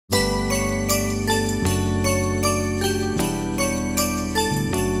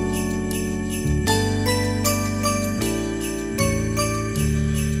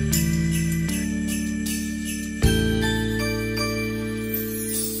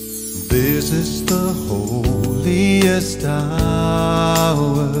This is the holiest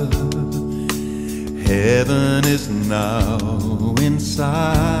hour. Heaven is now in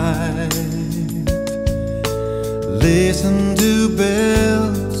sight. Listen to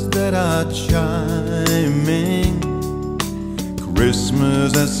bells that are chiming.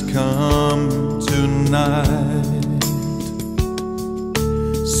 Christmas has come tonight.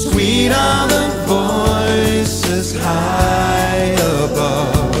 Sweet are the voices high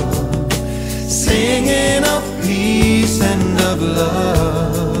above, singing of peace and of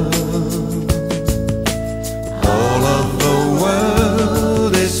love. All of the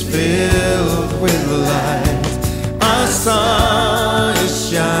world is filled with light. Our sun is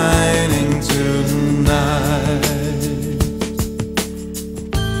shining tonight.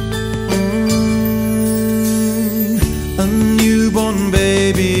 A newborn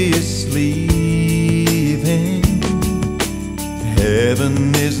baby is sleeping. Heaven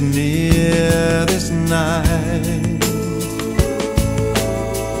is near this night.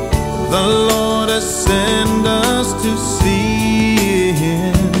 The Lord has sent us to see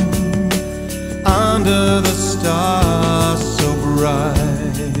Him under the stars so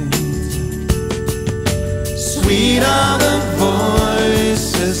bright. Sweet are the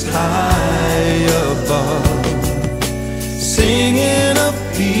voices high above, singing of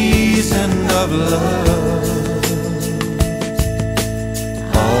peace and of love.